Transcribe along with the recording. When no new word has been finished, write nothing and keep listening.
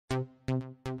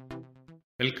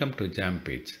Welcome to Jam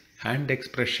Page. Hand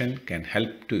expression can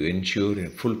help to ensure a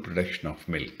full production of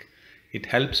milk. It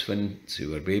helps when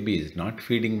your baby is not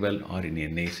feeding well or in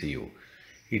an ICU.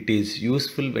 It is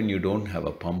useful when you don't have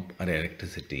a pump or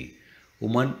electricity.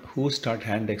 Women who start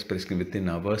hand expressing within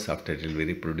hours after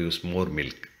delivery produce more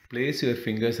milk. Place your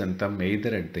fingers and thumb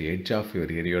either at the edge of your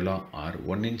areola or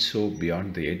 1 inch so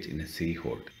beyond the edge in a C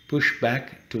hold. Push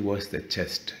back towards the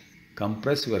chest.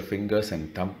 Compress your fingers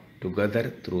and thumb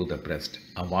together through the breast.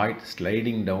 Avoid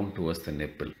sliding down towards the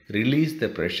nipple. Release the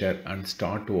pressure and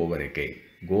start over again.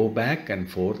 Go back and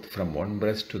forth from one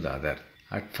breast to the other.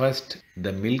 At first,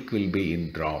 the milk will be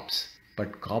in drops,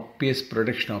 but copious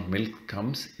production of milk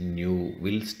comes and you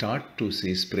will start to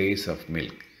see sprays of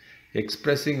milk.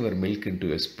 Expressing your milk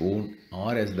into a spoon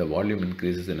or as the volume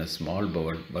increases in a small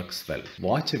bowl works well.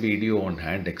 Watch a video on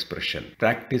hand expression.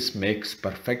 Practice makes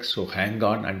perfect, so hang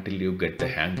on until you get the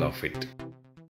hang of it.